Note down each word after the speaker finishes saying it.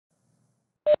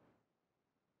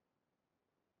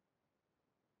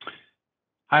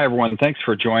Hi, everyone. Thanks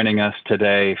for joining us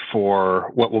today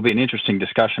for what will be an interesting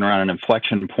discussion around an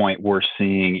inflection point we're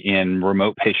seeing in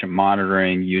remote patient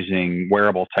monitoring using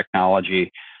wearable technology.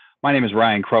 My name is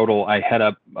Ryan Crodel. I head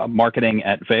up marketing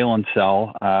at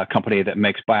Valencell, a company that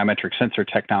makes biometric sensor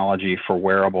technology for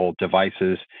wearable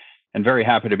devices. And very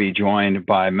happy to be joined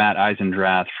by Matt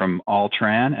Eisendrath from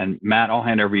Altran. And Matt, I'll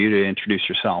hand over you to introduce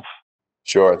yourself.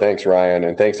 Sure. Thanks, Ryan.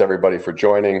 And thanks, everybody, for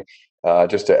joining.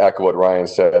 Just to echo what Ryan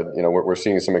said, we're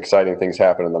seeing some exciting things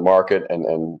happen in the market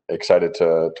and excited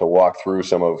to walk through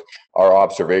some of our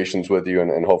observations with you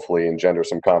and hopefully engender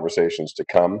some conversations to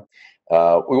come.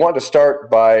 We want to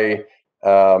start by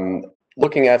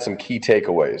looking at some key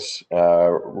takeaways.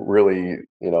 Really,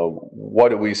 what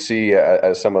do we see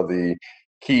as some of the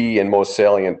key and most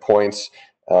salient points?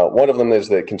 One of them is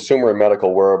that consumer and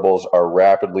medical wearables are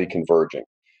rapidly converging.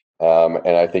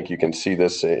 And I think you can see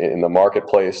this in the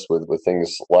marketplace with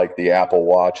things like the Apple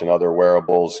Watch and other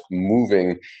wearables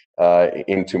moving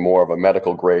into more of a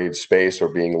medical grade space or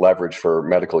being leveraged for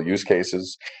medical use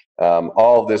cases.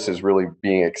 All of this is really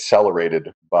being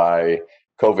accelerated by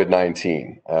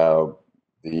COVID-19.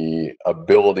 The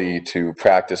ability to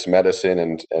practice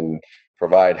medicine and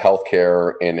provide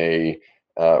healthcare in a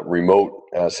remote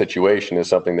situation is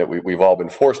something that we've all been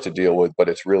forced to deal with, but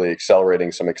it's really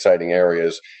accelerating some exciting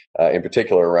areas, in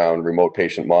particular around remote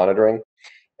patient monitoring.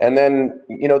 And then,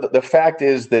 the fact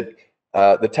is that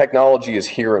the technology is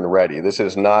here and ready. This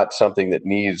is not something that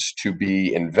needs to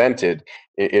be invented.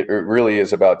 It really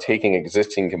is about taking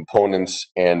existing components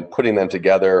and putting them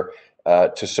together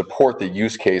to support the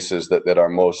use cases that are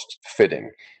most fitting.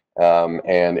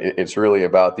 And it's really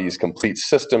about these complete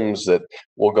systems that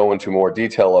we'll go into more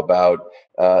detail about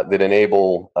that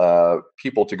enable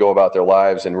people to go about their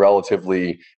lives in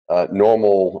relatively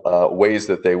normal ways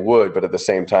that they would, but at the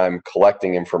same time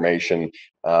collecting information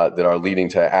that are leading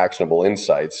to actionable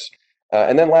insights.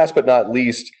 And then last but not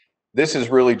least, this is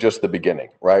really just the beginning,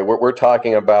 right? We're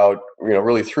talking about,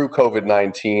 really through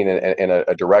COVID-19 and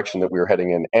a direction that we were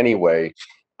heading in anyway,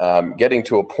 getting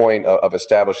to a point of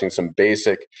establishing some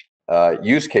basic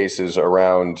use cases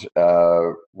around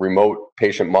remote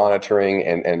patient monitoring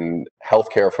and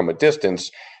healthcare from a distance.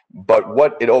 But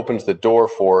what it opens the door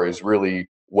for is really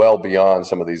well beyond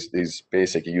some of these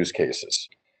basic use cases.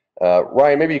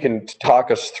 Ryan, maybe you can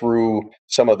talk us through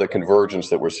some of the convergence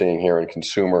that we're seeing here in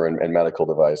consumer and medical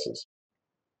devices.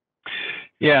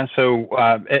 Yeah, so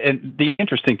and the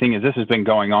interesting thing is this has been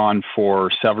going on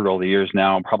for several years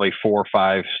now, probably 4,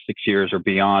 5, 6 years or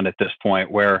beyond at this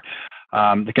point, where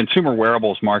the consumer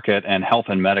wearables market and health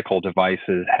and medical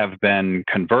devices have been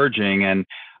converging.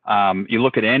 And you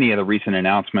look at any of the recent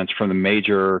announcements from the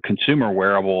major consumer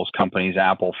wearables companies,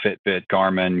 Apple, Fitbit,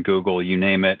 Garmin, Google, you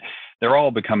name it, they're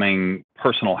all becoming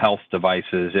personal health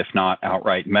devices, if not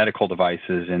outright medical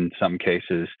devices in some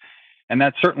cases. And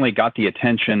that certainly got the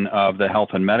attention of the health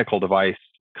and medical device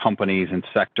companies and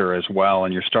sector as well.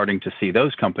 And you're starting to see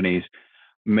those companies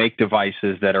make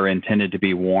devices that are intended to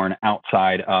be worn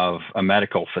outside of a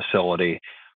medical facility,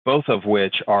 both of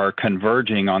which are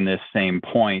converging on this same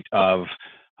point of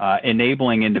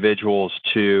enabling individuals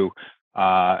to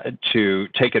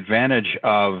take advantage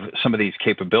of some of these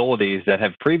capabilities that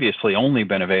have previously only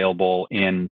been available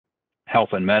in health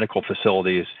and medical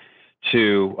facilities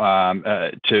to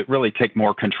really take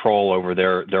more control over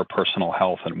their personal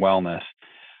health and wellness.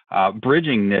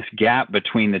 Bridging this gap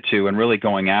between the two and really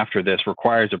going after this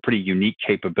requires a pretty unique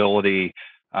capability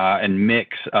and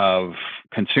mix of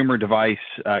consumer device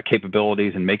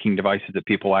capabilities and making devices that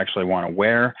people actually want to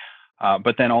wear,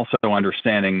 but then also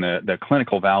understanding the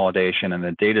clinical validation and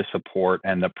the data support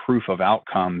and the proof of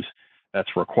outcomes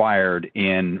that's required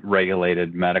in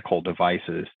regulated medical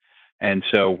devices. And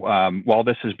so while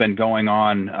this has been going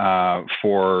on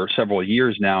for several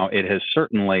years now, it has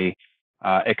certainly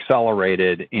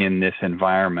accelerated in this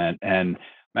environment. And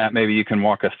Matt, maybe you can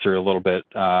walk us through a little bit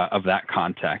of that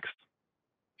context.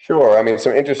 Sure. I mean,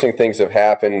 some interesting things have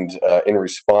happened in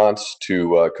response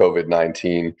to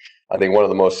COVID-19. I think one of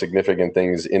the most significant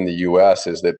things in the U.S.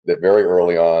 is that very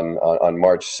early on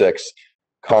March 6th,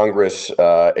 Congress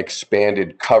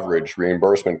expanded coverage,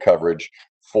 reimbursement coverage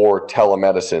for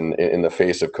telemedicine in the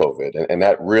face of COVID. And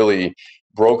that really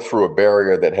broke through a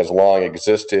barrier that has long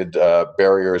existed,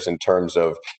 barriers in terms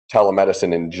of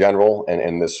telemedicine in general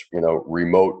and this,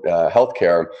 remote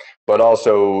healthcare, but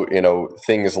also,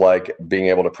 things like being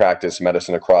able to practice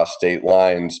medicine across state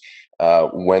lines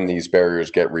when these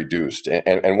barriers get reduced.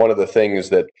 And one of the things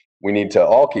that we need to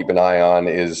all keep an eye on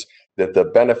is that the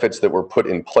benefits that were put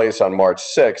in place on March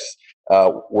 6th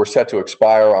were set to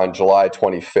expire on July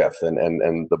 25th.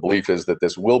 And the belief is that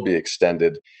this will be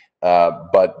extended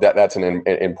but that's an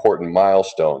important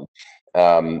milestone.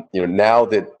 Now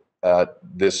that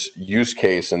this use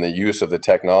case and the use of the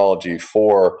technology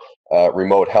for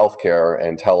remote healthcare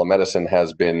and telemedicine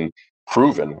has been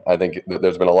proven, I think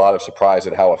there's been a lot of surprise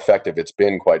at how effective it's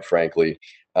been, quite frankly,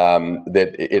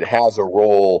 that it has a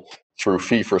role through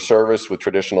fee for service with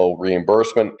traditional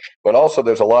reimbursement, but also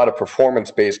there's a lot of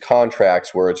performance-based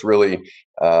contracts where it's really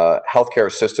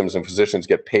healthcare systems and physicians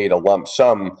get paid a lump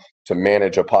sum to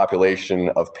manage a population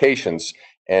of patients.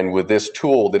 And with this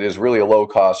tool that is really a low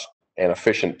cost and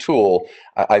efficient tool,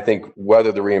 I think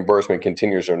whether the reimbursement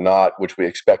continues or not, which we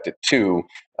expect it to,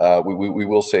 we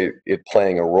will say it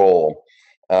playing a role.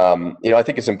 I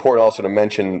think it's important also to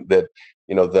mention that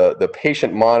the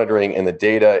patient monitoring and the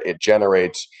data it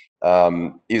generates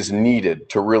is needed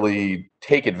to really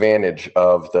take advantage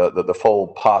of the full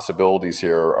possibilities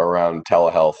here around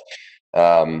telehealth.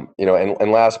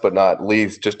 And last but not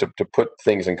least, just to put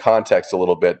things in context a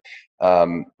little bit,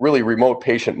 really remote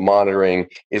patient monitoring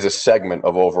is a segment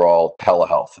of overall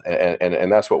telehealth,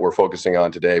 and that's what we're focusing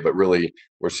on today. But really,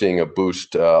 we're seeing a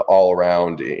boost all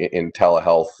around in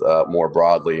telehealth more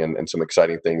broadly, and some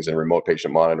exciting things in remote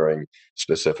patient monitoring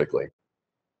specifically.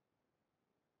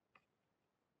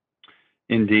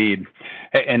 Indeed,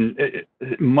 and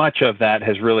much of that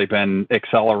has really been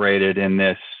accelerated in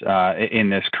this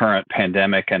current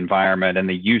pandemic environment, and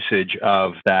the usage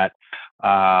of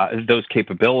those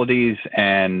capabilities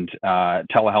and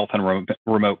telehealth and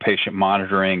remote patient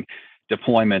monitoring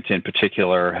deployment in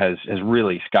particular has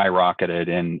really skyrocketed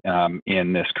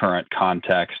in this current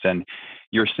context. And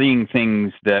you're seeing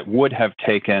things that would have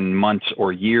taken months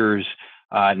or years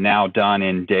now done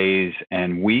in days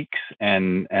and weeks,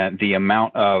 and the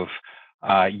amount of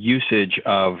usage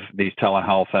of these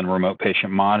telehealth and remote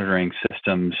patient monitoring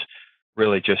systems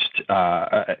really just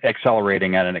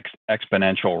accelerating at an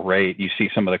exponential rate. You see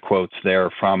some of the quotes there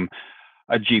from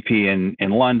a GP in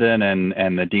London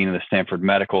and the dean of the Stanford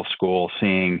Medical School,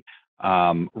 seeing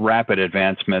rapid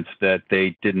advancements that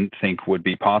they didn't think would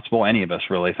be possible. Any of us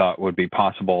really thought would be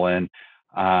possible, and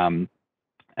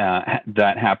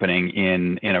that happening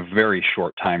in a very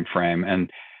short time frame. And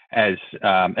as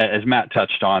Matt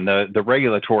touched on, the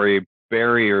regulatory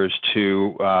barriers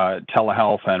to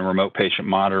telehealth and remote patient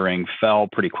monitoring fell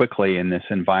pretty quickly in this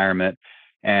environment.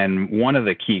 And one of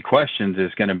the key questions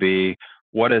is going to be,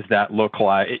 what does that look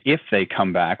like if they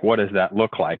come back? What does that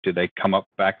look like? Do they come up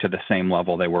back to the same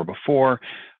level they were before?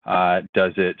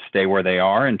 Does it stay where they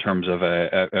are in terms of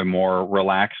a more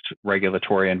relaxed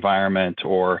regulatory environment,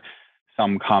 or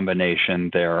some combination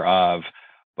thereof?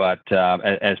 But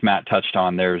as Matt touched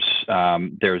on, there's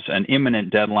an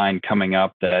imminent deadline coming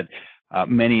up that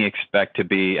many expect to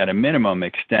be at a minimum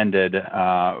extended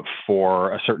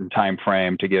for a certain time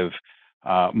frame to give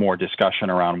more discussion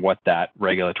around what that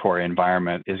regulatory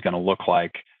environment is going to look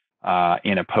like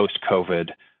in a post-COVID,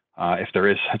 if there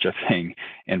is such a thing,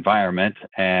 environment.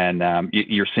 And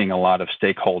you're seeing a lot of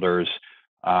stakeholders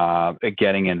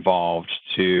getting involved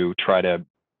to try to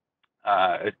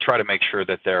make sure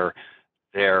that their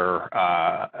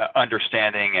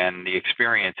understanding and the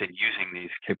experience in using these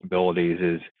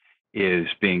capabilities is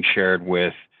being shared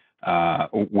with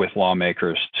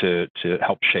lawmakers to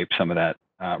help shape some of that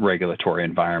regulatory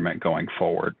environment going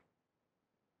forward.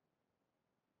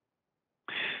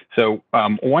 So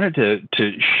wanted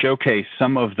to showcase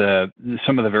some of the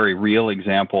very real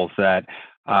examples that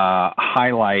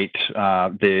highlight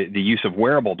the use of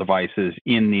wearable devices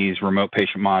in these remote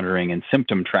patient monitoring and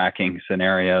symptom tracking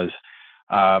scenarios,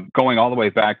 going all the way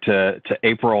back to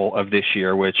April of this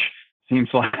year, which seems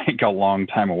like a long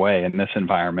time away in this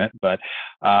environment, but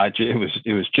it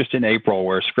was just in April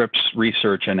where Scripps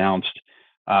Research announced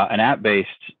an app-based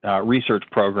research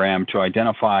program to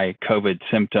identify COVID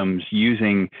symptoms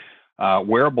using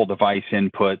wearable device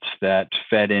inputs that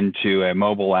fed into a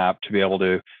mobile app to be able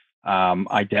to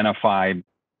identify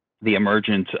the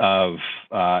emergence of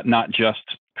not just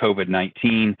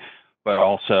COVID-19, but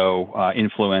also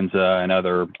influenza and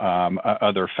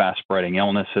other fast-spreading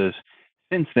illnesses.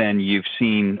 Since then, you've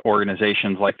seen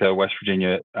organizations like the West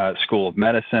Virginia School of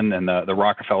Medicine and the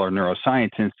Rockefeller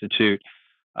Neuroscience Institute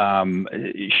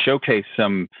showcase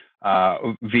some,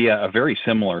 via a very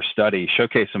similar study,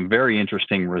 showcase some very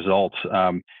interesting results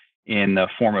in the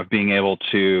form of being able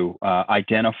to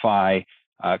identify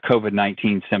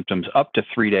COVID-19 symptoms up to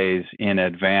 3 days in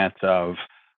advance of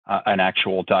an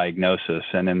actual diagnosis.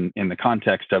 And in the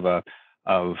context of a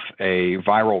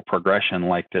viral progression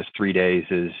like this, 3 days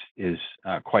is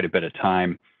quite a bit of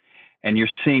time. And you're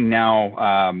seeing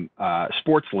now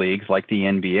sports leagues like the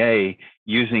NBA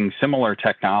using similar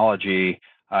technology,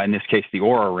 in this case the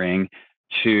Oura Ring,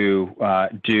 to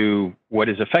do what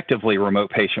is effectively remote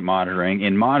patient monitoring,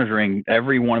 in monitoring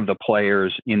every one of the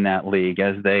players in that league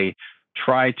as they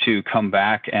try to come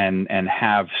back and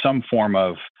have some form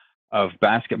of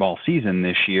basketball season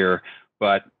this year,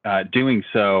 but doing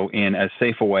so in as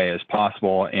safe a way as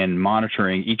possible in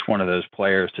monitoring each one of those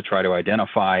players to try to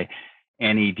identify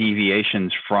any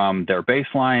deviations from their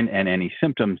baseline and any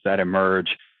symptoms that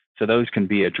emerge, so those can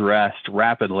be addressed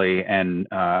rapidly and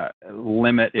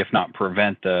limit, if not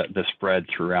prevent, the spread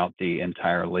throughout the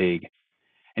entire league.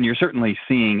 And you're certainly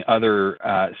seeing other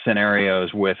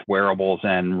scenarios with wearables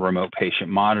and remote patient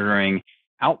monitoring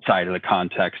outside of the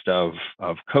context of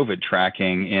COVID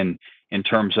tracking in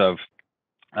terms of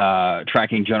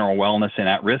tracking general wellness in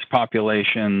at-risk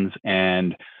populations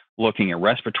and looking at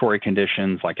respiratory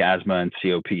conditions like asthma and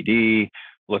COPD,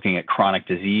 looking at chronic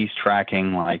disease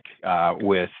tracking like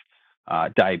with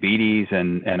diabetes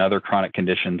and other chronic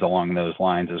conditions along those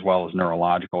lines, as well as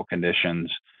neurological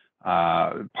conditions,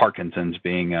 Parkinson's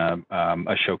being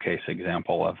a showcase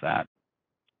example of that.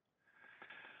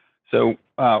 So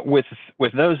with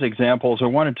those examples, I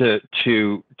wanted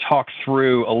to talk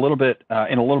through a little bit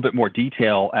in a little bit more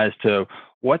detail as to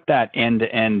what that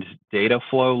end-to-end data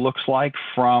flow looks like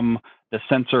from the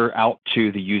sensor out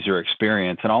to the user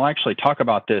experience. And I'll actually talk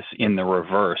about this in the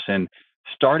reverse. And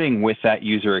starting with that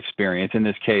user experience, in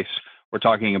this case, we're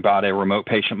talking about a remote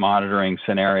patient monitoring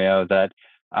scenario that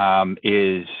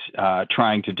is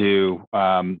trying to do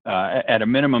at a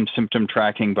minimum symptom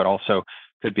tracking, but also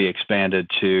could be expanded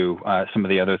to some of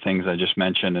the other things I just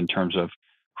mentioned in terms of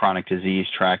chronic disease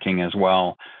tracking as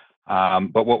well.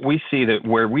 But what we see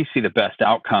where we see the best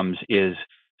outcomes is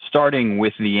starting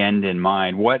with the end in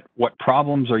mind. What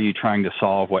problems are you trying to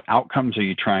solve? What outcomes are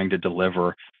you trying to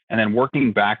deliver? And then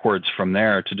working backwards from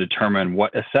there to determine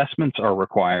what assessments are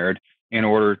required in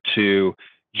order to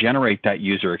generate that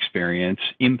user experience,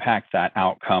 impact that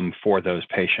outcome for those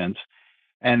patients.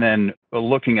 And then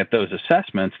looking at those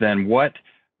assessments, then what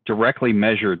directly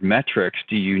measured metrics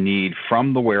do you need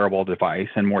from the wearable device,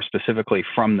 and more specifically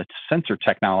from the sensor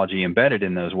technology embedded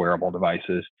in those wearable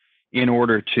devices, in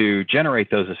order to generate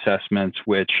those assessments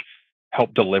which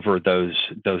help deliver those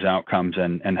outcomes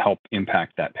and help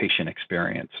impact that patient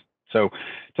experience. So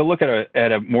to look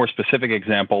at a more specific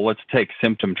example, let's take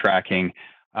symptom tracking,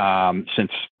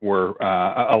 since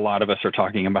a lot of us are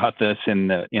talking about this in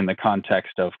the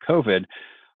context of COVID.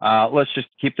 Let's just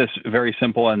keep this very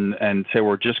simple and say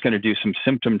we're just going to do some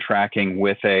symptom tracking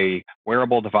with a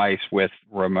wearable device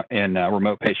in a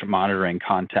remote patient monitoring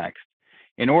context.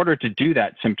 In order to do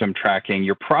that symptom tracking,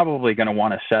 you're probably going to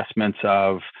want assessments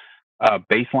of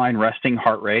baseline resting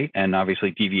heart rate and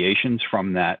obviously deviations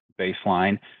from that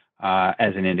baseline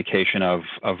as an indication of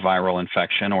viral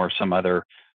infection or some other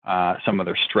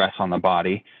stress on the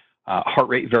body. Heart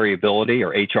rate variability,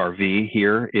 or HRV,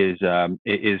 here is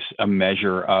a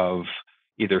measure of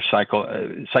either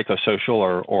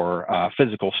psychosocial or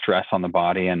physical stress on the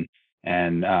body, and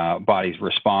bodies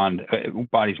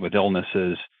with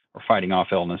illnesses or fighting off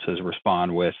illnesses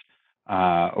respond with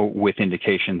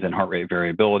indications in heart rate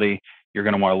variability. You're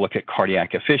going to want to look at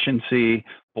cardiac efficiency,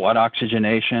 blood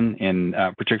oxygenation,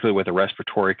 particularly with a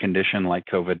respiratory condition like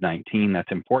COVID-19.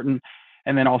 That's important.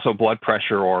 And then also blood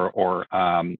pressure or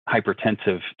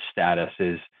hypertensive status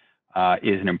is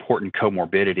an important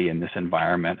comorbidity in this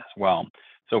environment as well.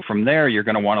 So from there, you're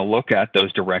going to want to look at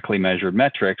those directly measured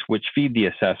metrics, which feed the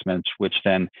assessments, which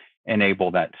then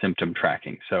enable that symptom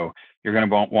tracking. So you're going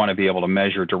to want to be able to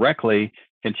measure directly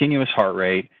continuous heart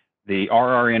rate, the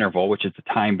RR interval, which is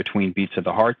the time between beats of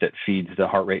the heart that feeds the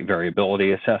heart rate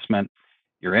variability assessment,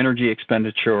 your energy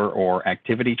expenditure or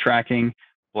activity tracking,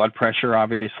 blood pressure,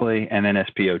 obviously, and then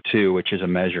SpO2, which is a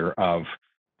measure of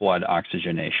blood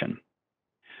oxygenation.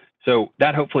 So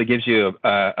that hopefully gives you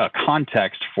a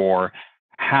context for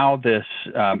how this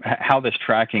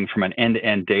tracking from an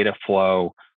end-to-end data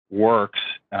flow works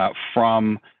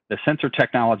from the sensor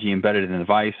technology embedded in the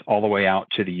device all the way out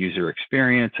to the user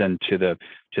experience and to the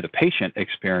patient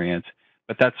experience.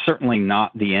 But that's certainly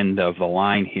not the end of the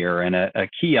line here. And a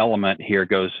key element here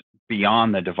goes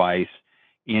beyond the device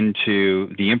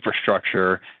into the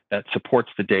infrastructure that supports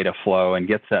the data flow and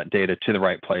gets that data to the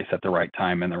right place at the right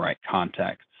time in the right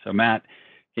context. So Matt,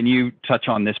 can you touch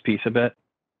on this piece a bit?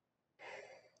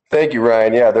 Thank you,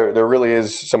 Ryan. Yeah, there really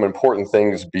is some important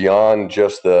things beyond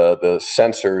just the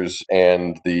sensors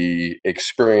and the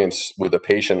experience with the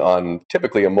patient on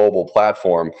typically a mobile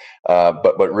platform,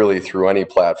 but really through any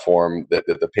platform that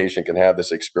the patient can have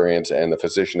this experience, and the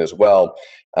physician as well.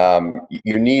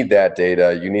 You need that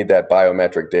data, you need that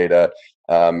biometric data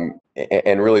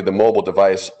And really the mobile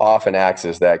device often acts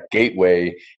as that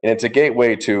gateway, and it's a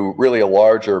gateway to really a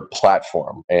larger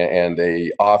platform and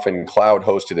a often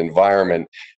cloud-hosted environment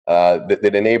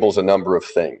that enables a number of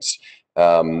things.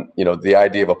 The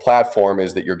idea of a platform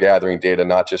is that you're gathering data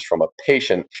not just from a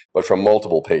patient, but from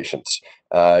multiple patients.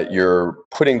 You're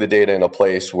putting the data in a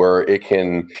place where it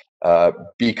can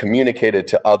be communicated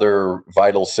to other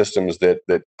vital systems that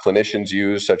clinicians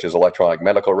use, such as electronic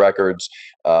medical records,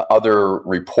 other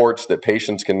reports that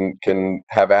patients can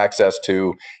have access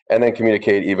to, and then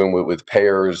communicate even with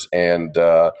payers and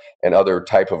other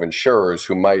type of insurers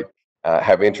who might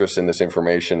have interest in this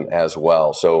information as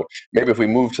well. So maybe if we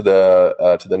move to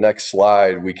the next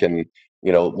slide, we can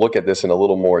look at this in a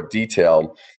little more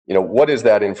detail. What is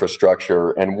that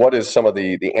infrastructure, and what is some of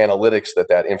the analytics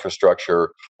that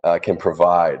infrastructure can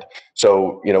provide?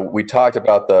 So we talked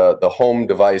about the home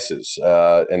devices,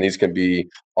 and these can be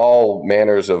all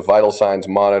manners of vital signs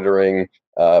monitoring,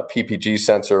 PPG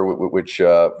sensor, which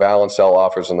Valencell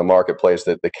offers in the marketplace,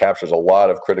 that captures a lot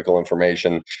of critical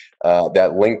information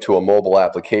that link to a mobile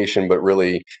application, but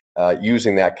really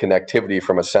using that connectivity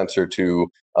from a sensor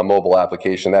to a mobile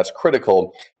application. That's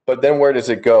critical. But then where does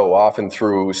it go? Often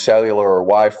through cellular or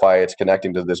Wi-Fi, it's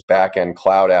connecting to this back-end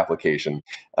cloud application.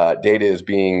 Data is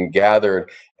being gathered,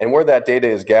 and where that data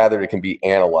is gathered, it can be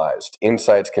analyzed.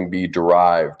 Insights can be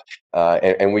derived,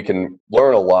 and we can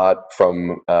learn a lot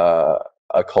from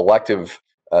a collective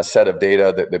set of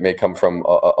data that may come from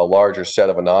a larger set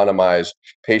of anonymized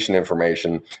patient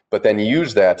information, but then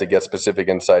use that to get specific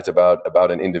insights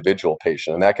about an individual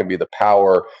patient. And that can be the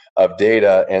power of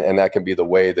data, and that can be the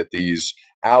way that these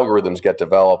algorithms get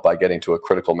developed by getting to a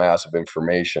critical mass of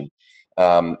information.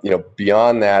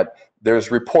 Beyond that,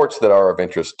 there's reports that are of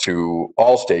interest to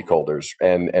all stakeholders,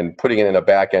 and putting it in a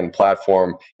back-end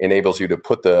platform enables you to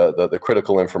put the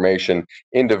critical information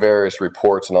into various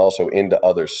reports and also into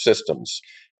other systems.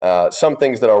 Some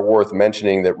things that are worth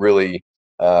mentioning that really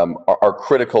are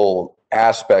critical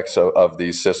aspects of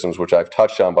these systems, which I've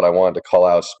touched on, but I wanted to call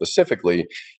out specifically: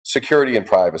 security and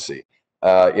privacy.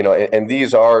 And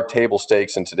these are table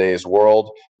stakes in today's world.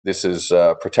 This is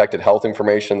protected health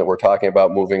information that we're talking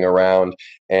about moving around,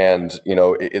 and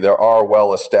there are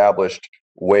well-established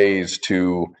ways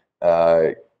to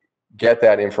get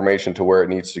that information to where it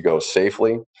needs to go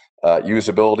safely.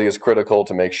 Usability is critical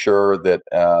to make sure that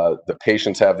the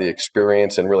patients have the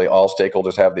experience, and really all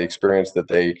stakeholders have the experience that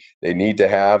they need to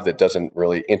have, that doesn't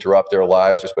really interrupt their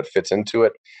lives but fits into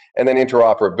it. And then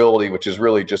interoperability, which is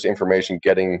really just information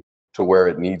getting to where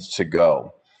it needs to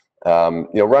go.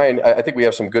 Ryan, I think we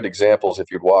have some good examples if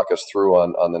you'd walk us through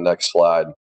on the next slide.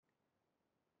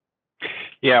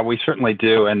 Yeah, we certainly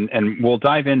do, and we'll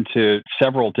dive into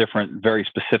several different, very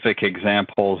specific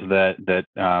examples that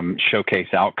showcase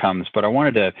outcomes. But I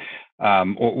wanted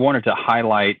to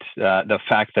highlight the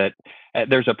fact that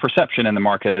there's a perception in the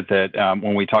market that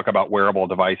when we talk about wearable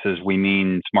devices, we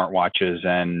mean smartwatches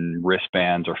and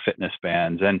wristbands or fitness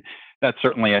bands, and that's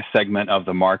certainly a segment of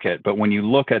the market. But when you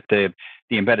look at the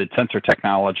embedded sensor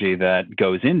technology that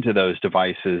goes into those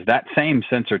devices, that same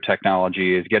sensor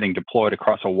technology is getting deployed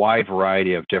across a wide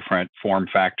variety of different form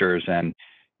factors and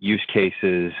use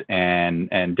cases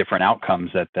and different outcomes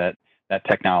that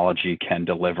technology can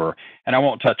deliver. And I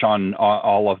won't touch on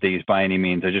all of these by any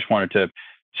means. I just wanted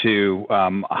to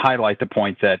highlight the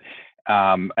point that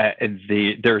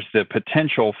there's the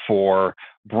potential for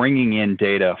bringing in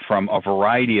data from a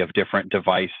variety of different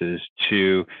devices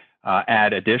to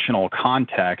add additional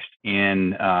context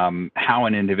in how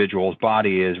an individual's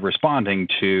body is responding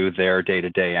to their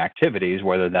day-to-day activities,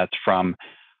 whether that's from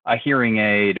a hearing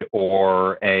aid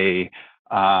or a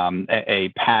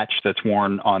patch that's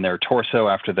worn on their torso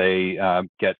after they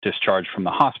get discharged from the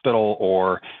hospital,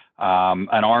 or an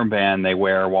armband they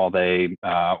wear while they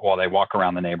walk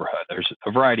around the neighborhood. There's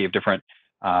a variety of different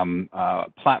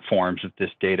platforms that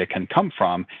this data can come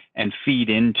from and feed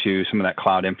into some of that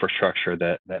cloud infrastructure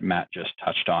that Matt just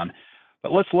touched on.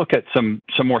 But let's look at some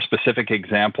more specific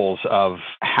examples of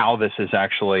how this is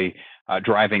actually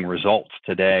driving results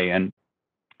today. And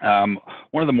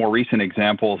one of the more recent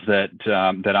examples that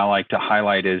I like to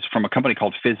highlight is from a company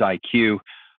called PhysIQ.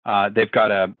 They've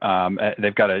got a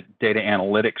data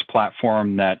analytics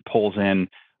platform that pulls in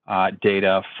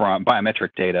data from biometric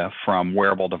data from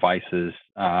wearable devices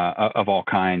of all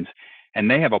kinds,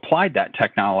 and they have applied that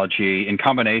technology in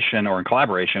combination or in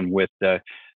collaboration with the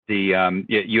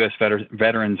U.S.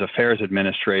 Veterans Affairs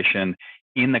Administration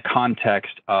in the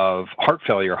context of heart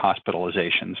failure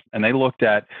hospitalizations. And they looked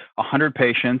at 100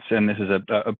 patients, and this is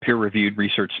a peer-reviewed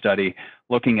research study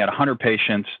looking at 100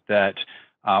 patients that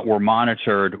were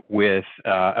monitored with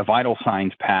a vital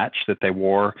signs patch that they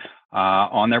wore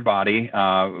on their body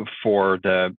for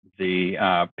the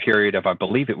period of, I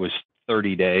believe it was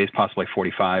 30 days, possibly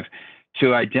 45,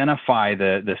 to identify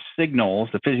the signals,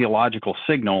 the physiological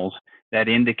signals that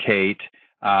indicate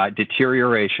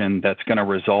deterioration that's going to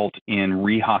result in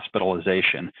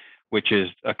rehospitalization, which is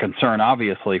a concern,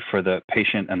 obviously, for the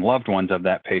patient and loved ones of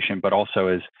that patient, but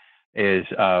also is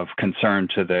of concern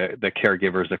to the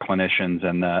caregivers, the clinicians,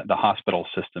 and the hospital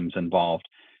systems involved.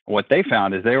 What they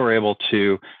found is they were able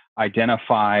to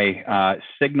identify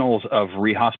signals of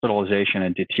rehospitalization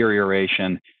and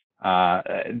deterioration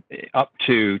up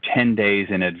to 10 days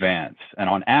in advance, and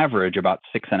on average about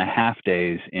 6.5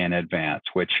 days in advance,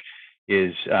 which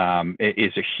is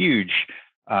a huge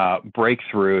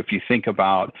breakthrough if you think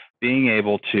about being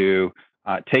able to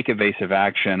take evasive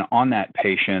action on that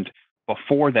patient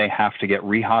before they have to get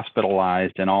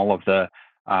rehospitalized, and all of the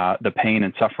pain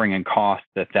and suffering and cost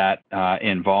that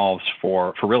involves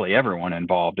for really everyone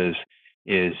involved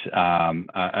is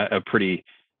a pretty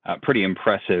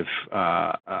impressive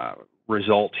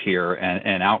result here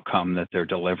and outcome that they're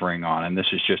delivering on. And this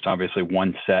is just obviously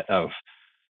one set of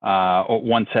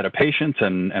patients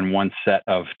and one set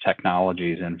of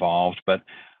technologies involved. But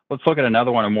let's look at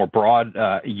another one, a more broad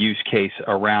use case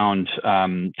around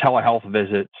telehealth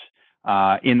visits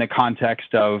in the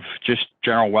context of just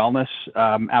general wellness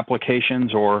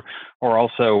applications, or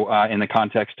also in the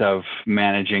context of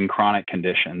managing chronic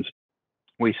conditions.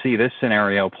 We see this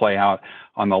scenario play out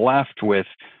on the left with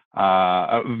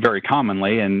very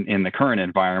commonly in the current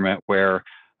environment, where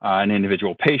an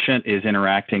individual patient is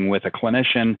interacting with a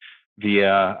clinician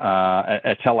via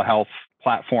a telehealth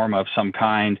platform of some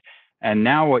kind. And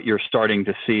now what you're starting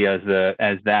to see as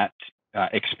that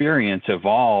experience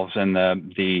evolves and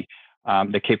the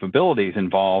capabilities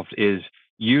involved is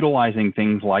utilizing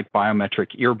things like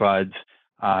biometric earbuds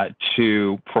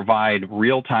to provide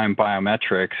real-time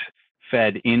biometrics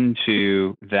fed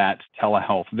into that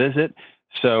telehealth visit,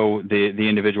 so the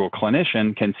individual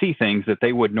clinician can see things that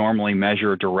they would normally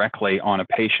measure directly on a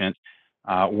patient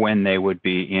when they would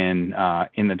be in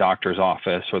the doctor's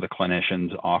office or the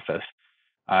clinician's office.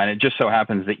 And it just so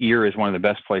happens the ear is one of the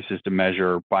best places to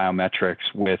measure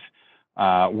biometrics with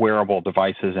wearable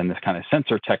devices and this kind of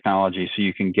sensor technology, so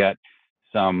you can get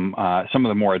some of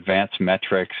the more advanced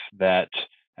metrics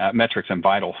and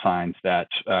vital signs that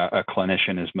a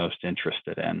clinician is most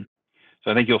interested in. So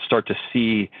I think you'll start to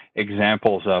see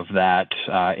examples of that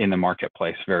in the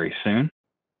marketplace very soon.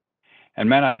 And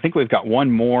Matt, I think we've got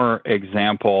one more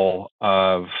example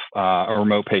of a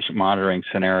remote patient monitoring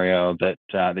scenario that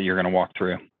you're going to walk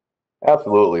through.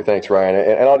 Absolutely. Thanks, Ryan.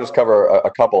 And I'll just cover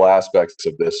a couple aspects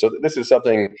of this. So this is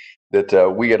something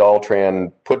that we at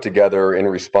Altran put together in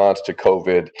response to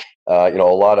COVID. A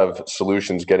lot of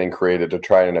solutions getting created to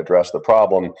try and address the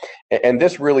problem. And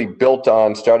this really built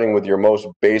on starting with your most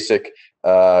basic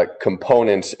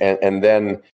components and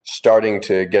then starting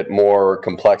to get more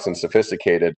complex and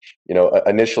sophisticated.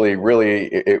 Initially, really,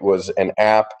 it was an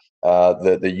app.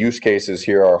 The use cases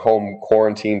here are home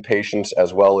quarantine patients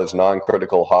as well as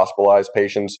non-critical hospitalized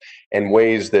patients, and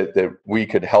ways that we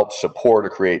could help support or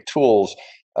create tools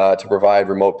to provide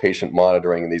remote patient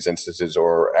monitoring in these instances,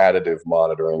 or additive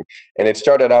monitoring. And it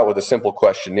started out with a simple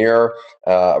questionnaire,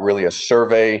 really a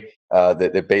survey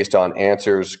that based on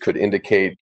answers could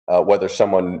indicate whether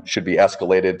someone should be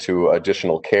escalated to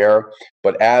additional care.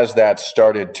 But as that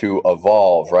started to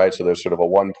evolve, right, so there's sort of a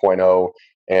 1.0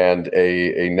 and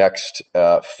a next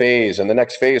phase. And the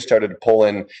next phase started to pull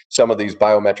in some of these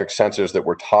biometric sensors that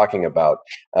we're talking about.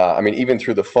 Even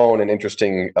through the phone, an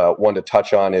interesting one to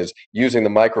touch on is using the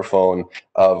microphone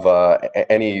of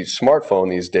any smartphone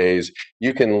these days.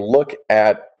 You can look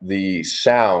at the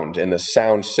sound and the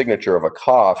sound signature of a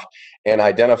cough and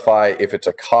identify if it's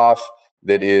a cough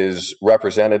that is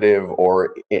representative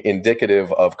or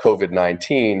indicative of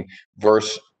COVID-19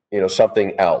 versus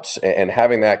something else. And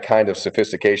having that kind of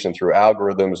sophistication through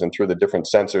algorithms and through the different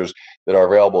sensors that are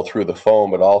available through the phone,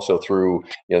 but also through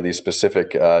these specific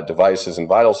devices and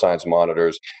vital signs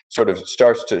monitors, sort of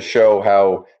starts to show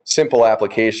how simple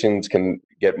applications can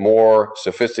get more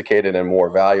sophisticated and more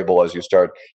valuable as you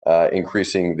start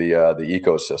increasing the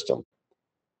ecosystem.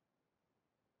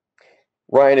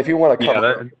 Ryan, if you want to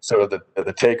cover sort of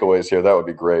the takeaways here, that would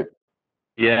be great.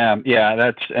 Yeah,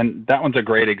 that one's a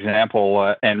great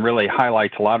example and really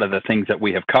highlights a lot of the things that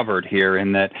we have covered here.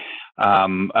 In that,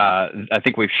 I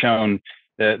think we've shown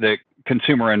the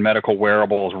consumer and medical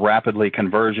wearables rapidly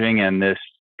converging, and this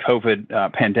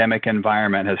COVID pandemic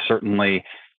environment has certainly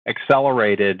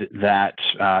accelerated that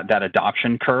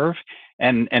adoption curve.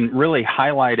 and really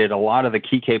highlighted a lot of the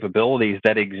key capabilities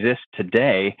that exist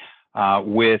today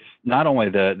with not only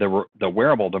the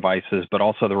wearable devices, but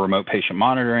also the remote patient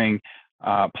monitoring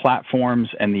platforms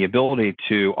and the ability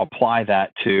to apply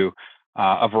that to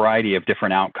a variety of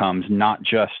different outcomes, not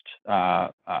just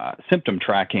symptom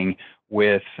tracking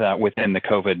within the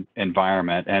COVID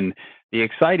environment. And the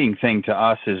exciting thing to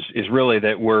us is really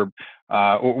that we're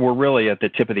really at the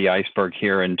tip of the iceberg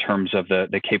here in terms of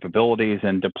the capabilities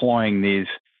and deploying these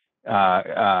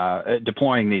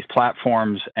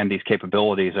platforms and these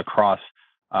capabilities across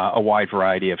a wide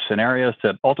variety of scenarios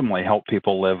to ultimately help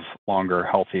people live longer,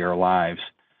 healthier lives.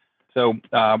 So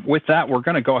with that, we're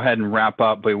going to go ahead and wrap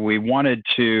up, but we wanted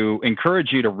to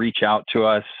encourage you to reach out to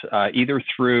us either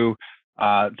through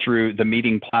the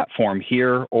meeting platform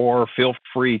here, or feel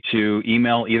free to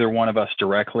email either one of us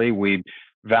directly. We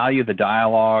value the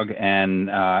dialogue and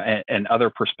other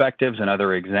perspectives and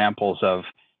other examples of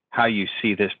how you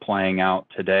see this playing out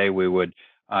today. We would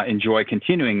enjoy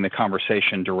continuing the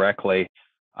conversation directly.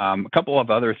 A couple of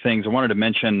other things I wanted to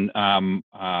mention,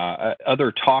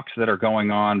 other talks that are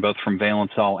going on both from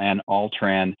Valencell and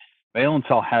Altran.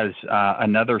 Valencell has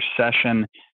another session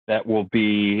that will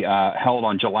be held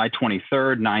on July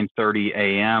 23rd, 9:30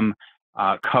 a.m.,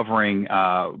 covering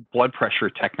blood pressure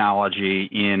technology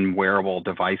in wearable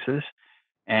devices.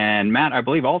 And Matt, I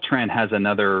believe Altran has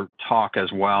another talk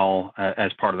as well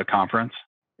as part of the conference.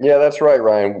 Yeah, that's right,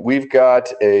 Ryan. We've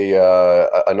got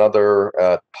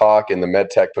another talk in the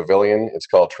MedTech Pavilion. It's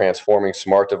called Transforming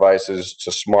Smart Devices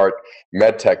to Smart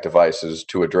MedTech Devices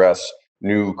to Address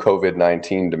New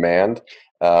COVID-19 Demand.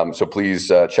 So please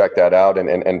check that out.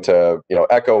 And to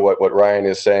echo what Ryan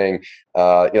is saying,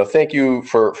 thank you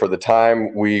for the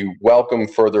time. We welcome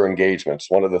further engagements.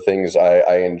 One of the things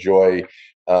I enjoy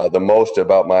the most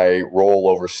about my role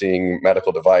overseeing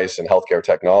medical device and healthcare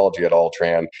technology at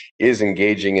Altran is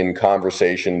engaging in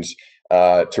conversations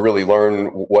to really learn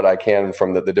what I can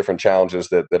from the different challenges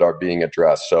that are being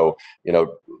addressed. So,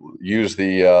 use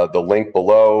the link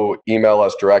below, email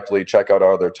us directly, check out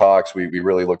our other talks. We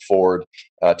really look forward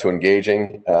to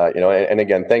engaging, and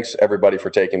again, thanks everybody for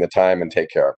taking the time, and take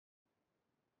care.